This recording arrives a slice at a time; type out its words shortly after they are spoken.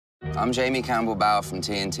I'm Jamie Campbell Bower from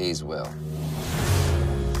TNT's Will.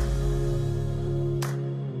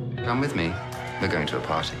 Come with me. We're going to a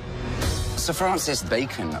party. Sir Francis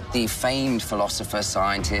Bacon, the famed philosopher,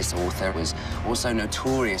 scientist, author, was also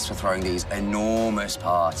notorious for throwing these enormous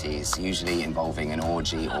parties, usually involving an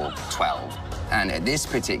orgy or 12. And at this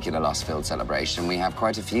particular lust-filled celebration, we have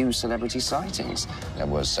quite a few celebrity sightings. There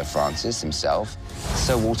was Sir Francis himself,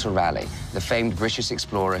 Sir Walter Raleigh, the famed British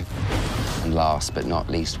explorer, and last but not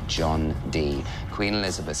least, John Dee, Queen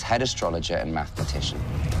Elizabeth's head astrologer and mathematician.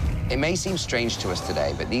 It may seem strange to us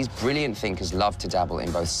today, but these brilliant thinkers love to dabble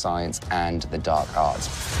in both science and the dark arts.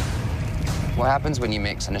 What happens when you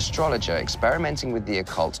mix an astrologer experimenting with the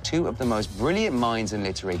occult, two of the most brilliant minds in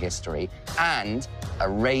literary history, and a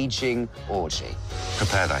raging orgy?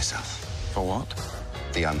 Prepare thyself. For what?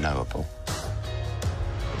 The unknowable.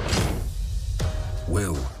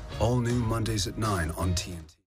 Will, all new Mondays at 9 on TNT.